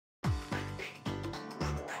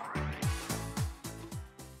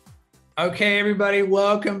Okay, everybody,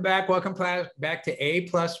 welcome back. Back to A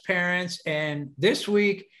Plus Parents. And this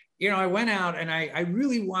week, I went out and I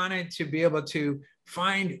really wanted to be able to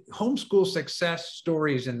find homeschool success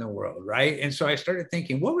stories in the world, right? And so I started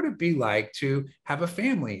thinking, what would it be like to have a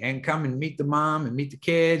family and come and meet the mom and meet the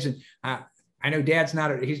kids? And I know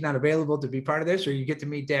he's not available to be part of this, or you get to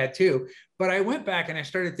meet dad too. But I went back and I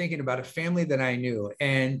started thinking about a family that I knew.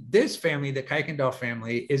 And this family, the Kuykendall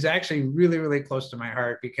family, is actually really, really close to my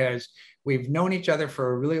heart because we've known each other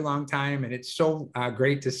for a really long time. And it's so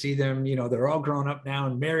great to see them. They're all grown up now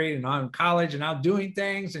and married and on college and out doing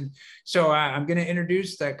things. And so I'm going to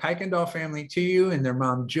introduce the Kuykendall family to you and their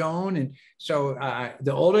mom, Joan. And so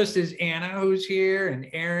the oldest is Anna, who's here, and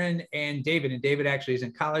Aaron and David. And David actually is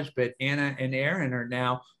in college, but Anna and Aaron are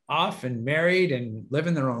now off and married and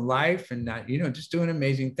living their own life and just doing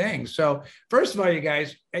amazing things. So first of all, you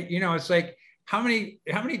guys, it's like, how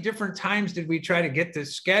many different times did we try to get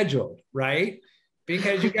this scheduled, right?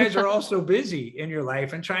 Because you guys are all so busy in your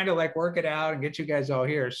life and trying to work it out and get you guys all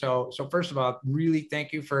here. So first of all, really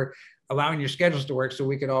thank you for allowing your schedules to work so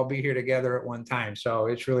we could all be here together at one time. So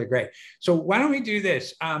it's really great. So why don't we do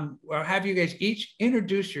this? I'll have you guys each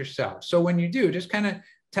introduce yourself. So when you do, just kind of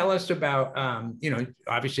tell us about,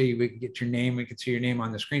 obviously we can get your name, we can see your name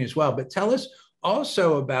on the screen as well, but tell us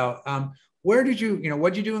also about where did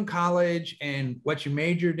what'd you do in college and what you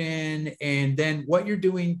majored in, and then what you're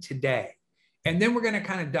doing today. And then we're going to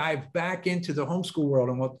kind of dive back into the homeschool world,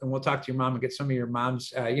 and we'll talk to your mom and get some of your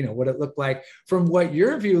mom's, what it looked like from what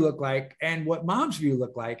your view looked like and what mom's view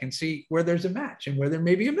looked like, and see where there's a match and where there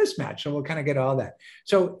may be a mismatch. So we'll kind of get all that.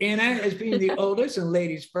 So Anna, as being the oldest and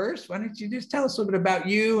ladies first, why don't you just tell us a little bit about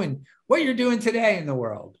you and what you're doing today in the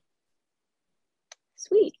world?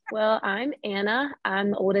 Sweet. Well, I'm Anna.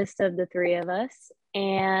 I'm the oldest of the three of us.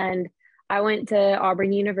 And I went to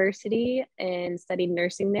Auburn University and studied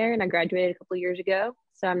nursing there, and I graduated a couple years ago.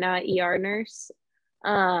 So I'm now an ER nurse.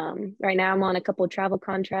 Right now I'm on a couple of travel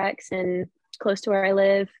contracts and close to where I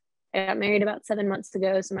live. I got married about 7 months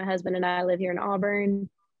ago. So my husband and I live here in Auburn.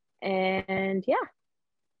 And yeah,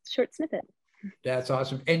 short snippet. That's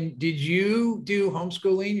awesome. And did you do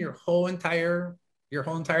homeschooling your whole entire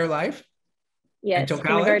life? Yes, Until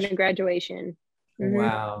kindergarten college? and graduation.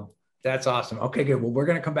 Wow. That's awesome. Okay, good. Well, we're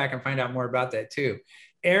going to come back and find out more about that too.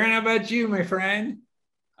 Aaron, how about you, my friend?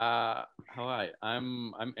 Hi,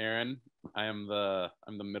 I'm Aaron. I'm the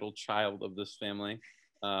middle child of this family.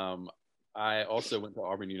 I also went to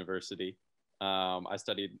Auburn University. I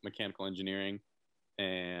studied mechanical engineering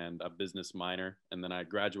and a business minor, and then I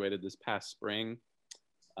graduated this past spring.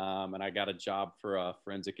 And I got a job for a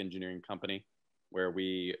forensic engineering company where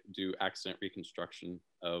we do accident reconstruction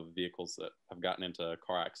of vehicles that have gotten into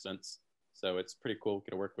car accidents. So it's pretty cool.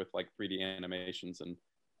 Get to work with 3D animations and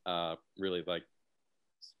really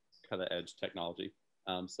kind of edge technology.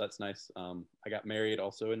 So that's nice. I got married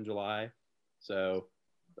also in July. So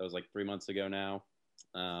that was 3 months ago now.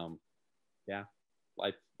 Yeah,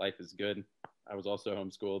 life is good. I was also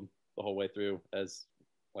homeschooled the whole way through, as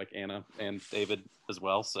Anna and David as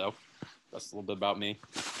well. So that's a little bit about me.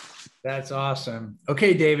 That's awesome.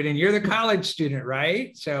 Okay, David, and you're the college student,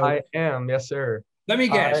 right? So I am, yes, sir. let me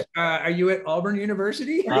guess. Are you at Auburn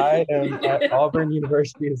University? I am at Auburn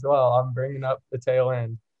University as well. I'm bringing up the tail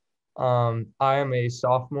end. I am a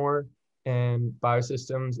sophomore in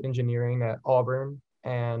biosystems engineering at Auburn,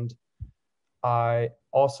 and I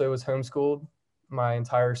also was homeschooled my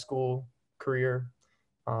entire school career.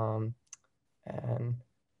 And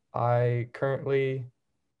I currently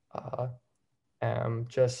am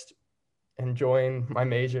just enjoying my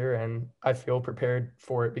major, and I feel prepared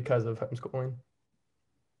for it because of homeschooling.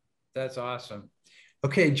 That's awesome.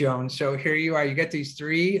 Okay, Joan. So here you are. You got these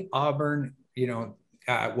three Auburn,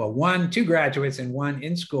 two graduates and one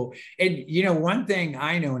in school. And, one thing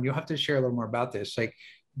I know, and you'll have to share a little more about this,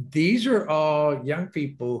 these are all young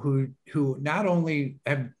people who not only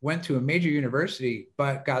have went to a major university,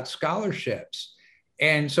 but got scholarships.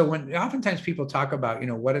 And so when oftentimes people talk about,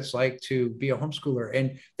 what it's like to be a homeschooler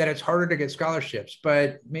and that it's harder to get scholarships,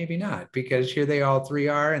 but maybe not, because here they all three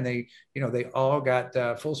are, and they all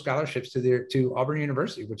got full scholarships to Auburn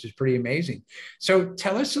University, which is pretty amazing. So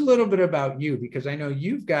tell us a little bit about you, because I know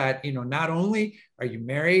you've got, not only are you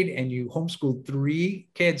married and you homeschooled three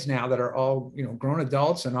kids now that are all, grown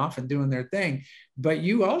adults and off and doing their thing, but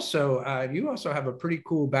you also have a pretty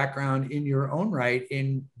cool background in your own right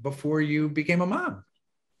before you became a mom.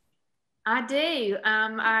 I do.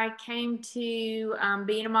 I came to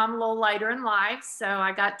being a mom a little later in life, so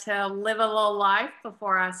I got to live a little life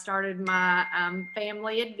before I started my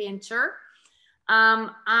family adventure.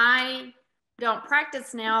 I don't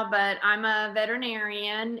practice now, but I'm a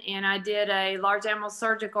veterinarian, and I did a large animal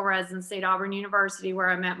surgical residency at Auburn University where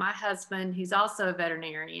I met my husband, who's also a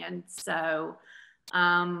veterinarian. So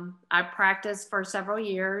I practiced for several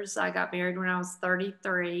years. I got married when I was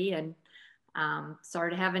 33 and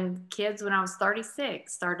started having kids when I was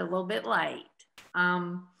 36, started a little bit late.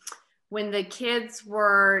 When the kids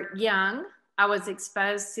were young, I was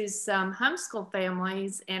exposed to some homeschool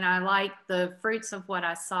families, and I liked the fruits of what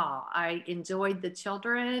I saw. I enjoyed the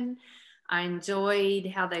children. I enjoyed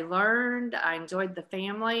how they learned. I enjoyed the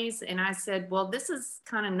families. And I said, well, this is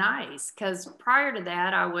kind of nice, because prior to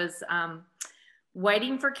that, I was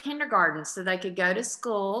waiting for kindergarten so they could go to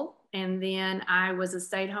school. And then I was a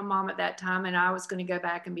stay-at-home mom at that time, and I was going to go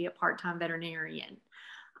back and be a part-time veterinarian.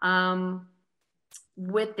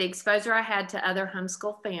 With the exposure I had to other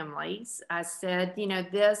homeschool families, I said, you know,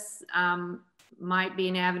 this might be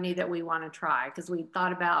an avenue that we want to try, because we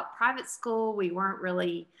thought about private school. We weren't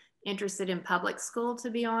really interested in public school, to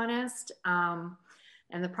be honest. And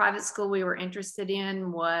the private school we were interested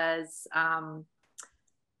in was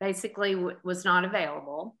basically was not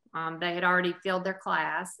available. They had already filled their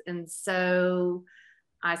class. And so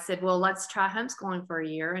I said, well, let's try homeschooling for a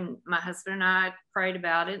year. And my husband and I prayed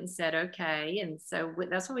about it and said, okay. And so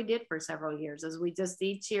that's what we did for several years, is we just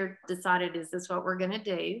each year decided, is this what we're going to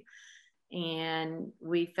do? And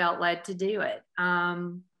we felt led to do it.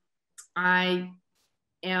 I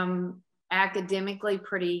am academically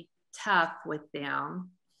pretty tough with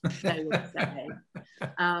them, they would say,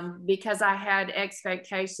 because I had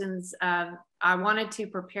expectations of, I wanted to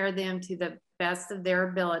prepare them to the best of their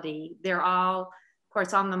ability. They're all, of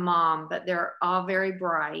course, I'm the mom, but they're all very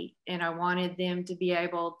bright, and I wanted them to be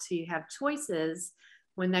able to have choices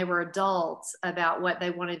when they were adults about what they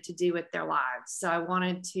wanted to do with their lives. So I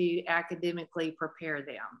wanted to academically prepare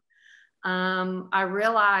them. I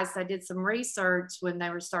realized, I did some research when they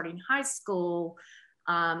were starting high school,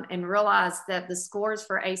 and realized that the scores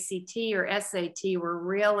for ACT or SAT were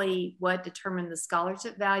really what determined the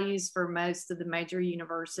scholarship values for most of the major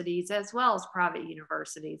universities, as well as private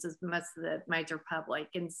universities, as most of the major public.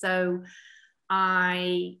 And so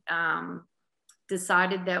I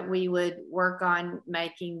decided that we would work on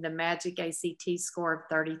making the magic ACT score of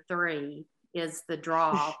 33 is the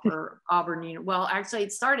draw for Auburn University. Well, actually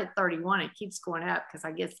it started at 31. It keeps going up because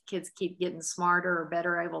I guess kids keep getting smarter or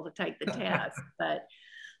better able to take the test. But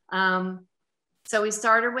so we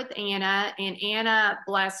started with Anna, and Anna,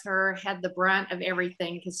 bless her, had the brunt of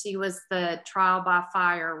everything, because she was the trial by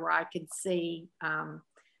fire where I could see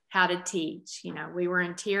how to teach. You know, we were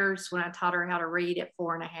in tears when I taught her how to read at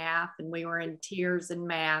 4.5, and we were in tears in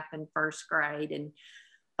math in first grade. And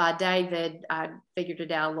by David, I figured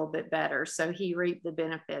it out a little bit better. So he reaped the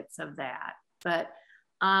benefits of that. But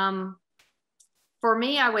for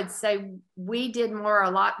me, I would say we did a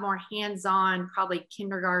lot more hands-on, probably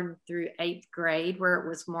kindergarten through 8th grade, where it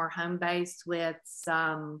was more home-based with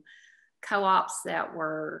some co-ops that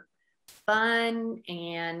were fun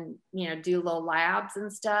and, you know, do little labs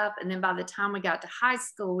and stuff. And then by the time we got to high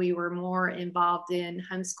school, we were more involved in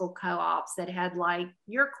homeschool co-ops that had like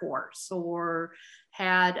your course, or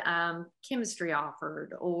had chemistry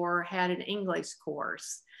offered, or had an English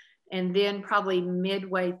course. And then probably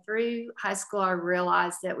midway through high school, I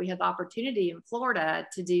realized that we had the opportunity in Florida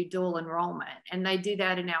to do dual enrollment, and they do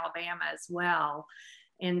that in Alabama as well.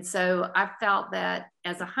 And so I felt that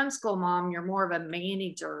as a homeschool mom, you're more of a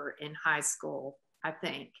manager in high school, I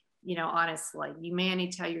think, you know, honestly, you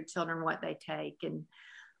manage how your children, what they take.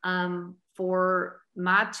 And for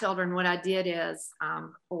my children, what I did is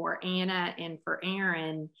for Anna and for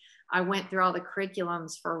Aaron, I went through all the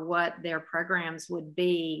curriculums for what their programs would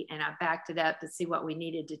be, and I backed it up to see what we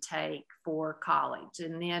needed to take for college.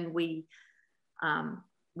 And then we,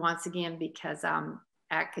 once again, because I'm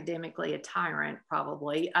academically a tyrant,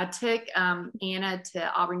 probably, I took Anna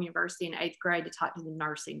to Auburn University in 8th grade to talk to the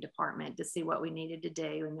nursing department to see what we needed to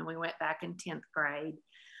do. And then we went back in 10th grade.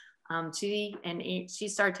 She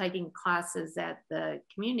started taking classes at the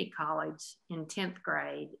community college in 10th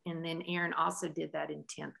grade. And then Aaron also did that in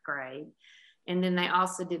 10th grade. And then they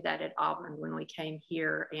also did that at Auburn when we came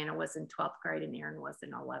here. Anna was in 12th grade and Aaron was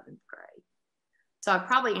in 11th grade. So I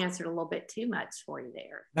probably answered a little bit too much for you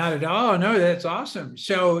there. Not at all. No, that's awesome.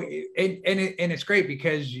 So, and it's great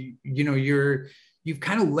because, you know, you've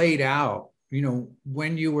kind of laid out, you know,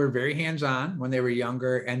 when you were very hands-on when they were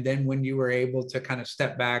younger, and then when you were able to kind of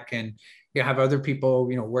step back and, you know, have other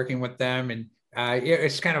people, you know, working with them. And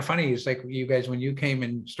it's kind of funny. It's like you guys, when you came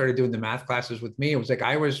and started doing the math classes with me, it was like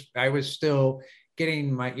I was still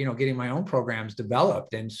getting my own programs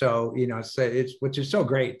developed. And so, it's which is so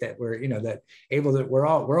great that we're, that able that we're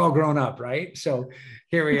all grown up, right? So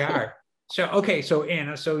here we are. So, okay. So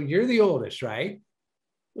Anna, so you're the oldest, right?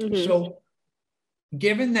 Mm-hmm. So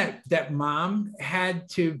given that mom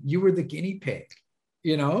you were the guinea pig,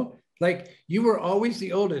 like you were always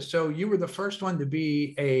the oldest. So you were the first one to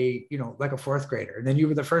be like a fourth grader. And then you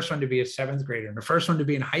were the first one to be a seventh grader and the first one to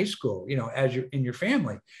be in high school, as you're in your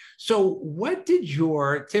family. So what did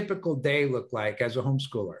your typical day look like as a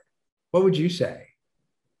homeschooler? What would you say?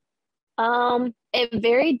 It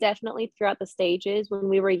varied definitely throughout the stages. When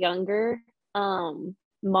we were younger,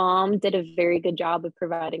 mom did a very good job of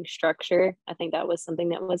providing structure. I think that was something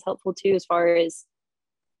that was helpful too, as far as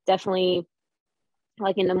definitely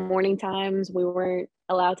like in the morning times, we weren't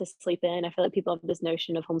allowed to sleep in. I feel like people have this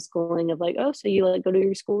notion of homeschooling of like, oh, so you like go to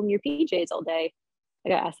your school in your PJs all day. I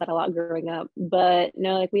got asked that a lot growing up, but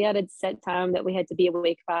no, like we had a set time that we had to be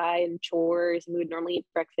awake by and chores, and we would normally eat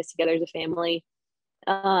breakfast together as a family.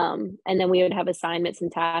 And then we would have assignments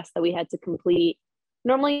and tasks that we had to complete.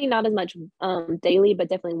 Normally not as much daily, but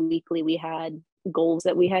definitely weekly. We had goals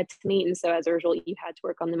that we had to meet. And so as a result, you had to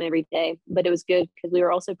work on them every day. But it was good because we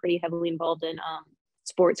were also pretty heavily involved in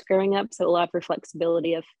sports growing up. So a lot for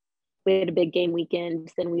flexibility. If we had a big game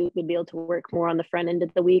weekend, then we would be able to work more on the front end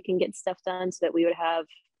of the week and get stuff done so that we would have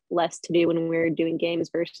less to do when we were doing games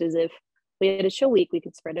versus if we had a show week, we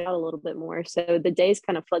could spread it out a little bit more. So the days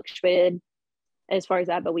kind of fluctuated as far as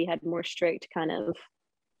that, but we had more strict kind of,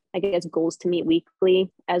 I guess, goals to meet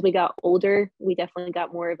weekly. As we got older, we definitely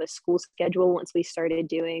got more of a school schedule once we started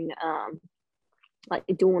doing like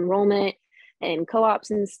dual enrollment and co-ops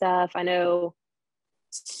and stuff. I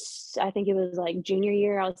think it was like junior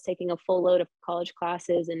year, I was taking a full load of college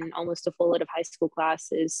classes and almost a full load of high school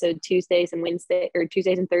classes. So Tuesdays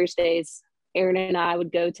and Thursdays, Aaron and I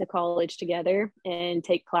would go to college together and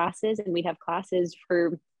take classes, and we'd have classes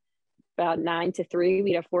for about 9 to 3.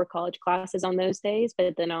 We'd have 4 college classes on those days,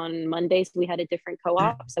 but then on Mondays we had a different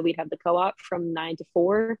co-op. So we'd have the co-op from 9 to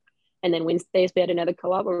 4. And then Wednesdays we had another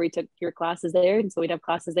co-op where we took your classes there. And so we'd have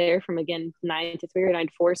classes there from, again, 9 to 3 or 9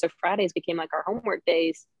 to 4. So Fridays became like our homework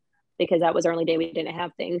days because that was our only day we didn't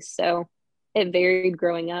have things. So it varied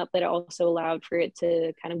growing up, but it also allowed for it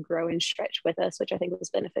to kind of grow and stretch with us, which I think was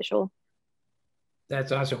beneficial.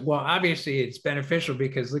 That's awesome. Well, obviously it's beneficial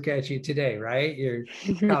because look at you today, right? You're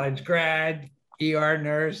college grad, ER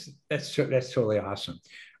nurse. That's totally awesome.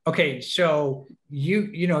 Okay, so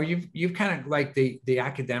you've kind of like the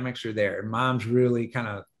academics are there, and mom's really kind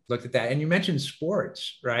of looked at that. And you mentioned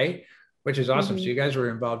sports, right? Which is awesome. Mm-hmm. So you guys were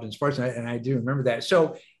involved in sports, and I do remember that.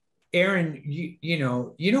 So Aaron, you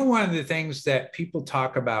know, one of the things that people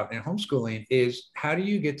talk about in homeschooling is how do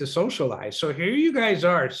you get to socialize? So here you guys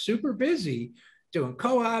are super busy doing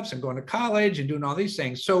co-ops and going to college and doing all these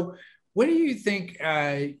things. So what do you think,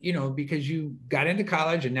 because you got into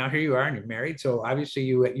college and now here you are and you're married. So obviously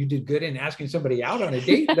you did good in asking somebody out on a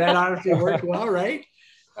date. That obviously worked well, right?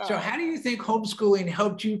 So how do you think homeschooling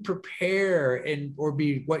helped you prepare or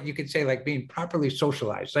be what you could say, like being properly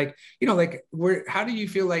socialized? Like, how do you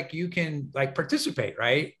feel like you can like participate,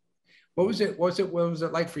 right? What was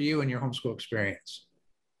it like for you in your homeschool experience?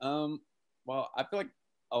 Well, I feel like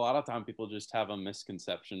a lot of time people just have a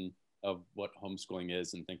misconception of what homeschooling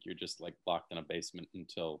is and think you're just like locked in a basement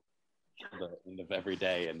until the end of every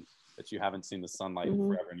day and that you haven't seen the sunlight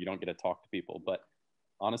forever and you don't get to talk to people. But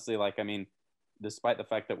honestly, like, I mean, despite the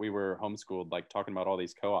fact that we were homeschooled, like talking about all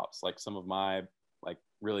these co-ops, like some of my like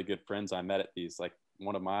really good friends I met at these, like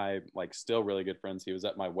one of my like still really good friends, he was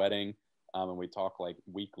at my wedding and we talk like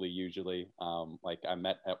weekly usually. Like I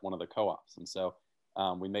met at one of the co-ops. And so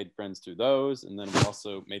we made friends through those. And then we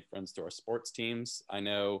also made friends through our sports teams. I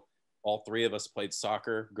know all 3 of us played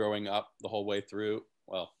soccer growing up the whole way through.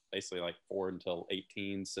 Well, basically like 4 until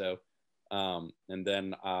 18. So, and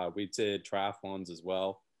then we did triathlons as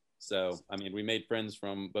well. So, I mean, we made friends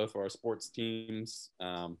from both of our sports teams.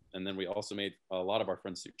 And then we also made a lot of our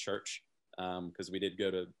friends through church because we did go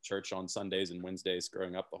to church on Sundays and Wednesdays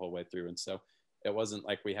growing up the whole way through. And so it wasn't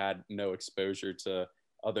like we had no exposure to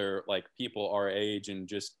other like people our age and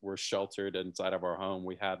just were sheltered inside of our home.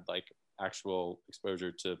 We had like actual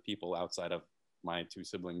exposure to people outside of my 2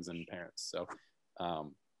 siblings and parents. So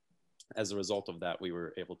as a result of that, we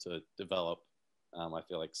were able to develop I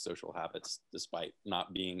feel like social habits despite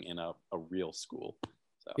not being in a real school.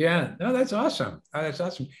 So. Yeah, no, that's awesome. Oh, that's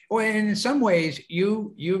awesome. Well, and in some ways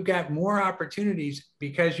you've got more opportunities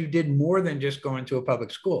because you did more than just going to a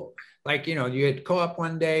public school. Like, you had co-op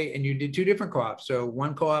one day and you did 2 different co-ops. So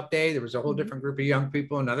one co-op day, there was a whole different group of young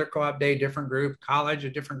people, another co-op day, different group, college, a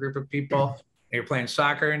different group of people. You're playing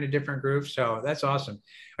soccer in a different group. So that's awesome.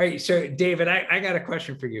 All right. So David, I got a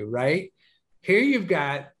question for you, right? Here you've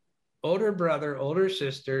got older brother, older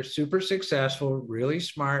sister, super successful, really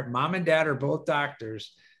smart. Mom and dad are both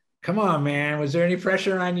doctors. Come on, man. Was there any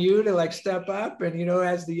pressure on you to like step up? And, you know,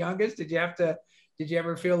 as the youngest, did you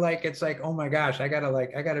ever feel like it's like, oh my gosh, I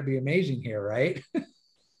gotta be amazing here, right?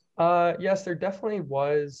 Yes, there definitely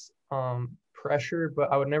was pressure,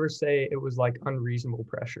 but I would never say it was like unreasonable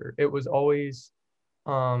pressure. It was always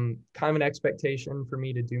kind of an expectation for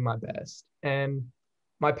me to do my best. And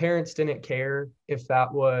my parents didn't care if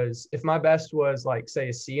my best was like, say,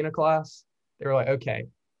 a C in a class. They were like, okay,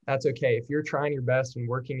 that's okay. If you're trying your best and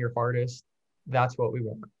working your hardest, that's what we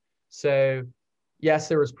want. So yes,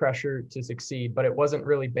 there was pressure to succeed, but it wasn't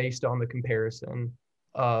really based on the comparison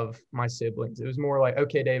of my siblings. It was more like,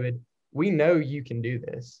 okay, David, we know you can do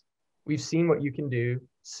this. We've seen what you can do.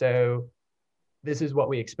 So this is what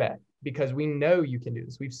we expect because we know you can do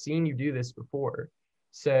this. We've seen you do this before.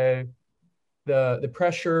 So the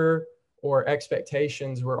pressure or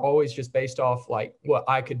expectations were always just based off like what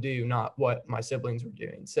I could do, not what my siblings were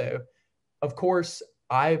doing. So of course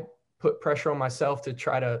I put pressure on myself to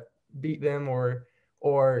try to beat them or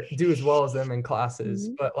do as well as them in classes.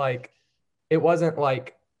 Mm-hmm. But like, it wasn't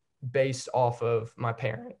like based off of my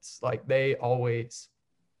parents. Like they always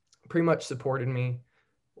pretty much supported me,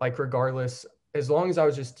 like regardless, as long as I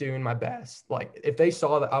was just doing my best. Like if they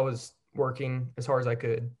saw that I was working as hard as I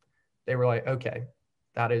could, they were like, okay,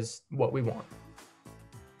 that is what we want.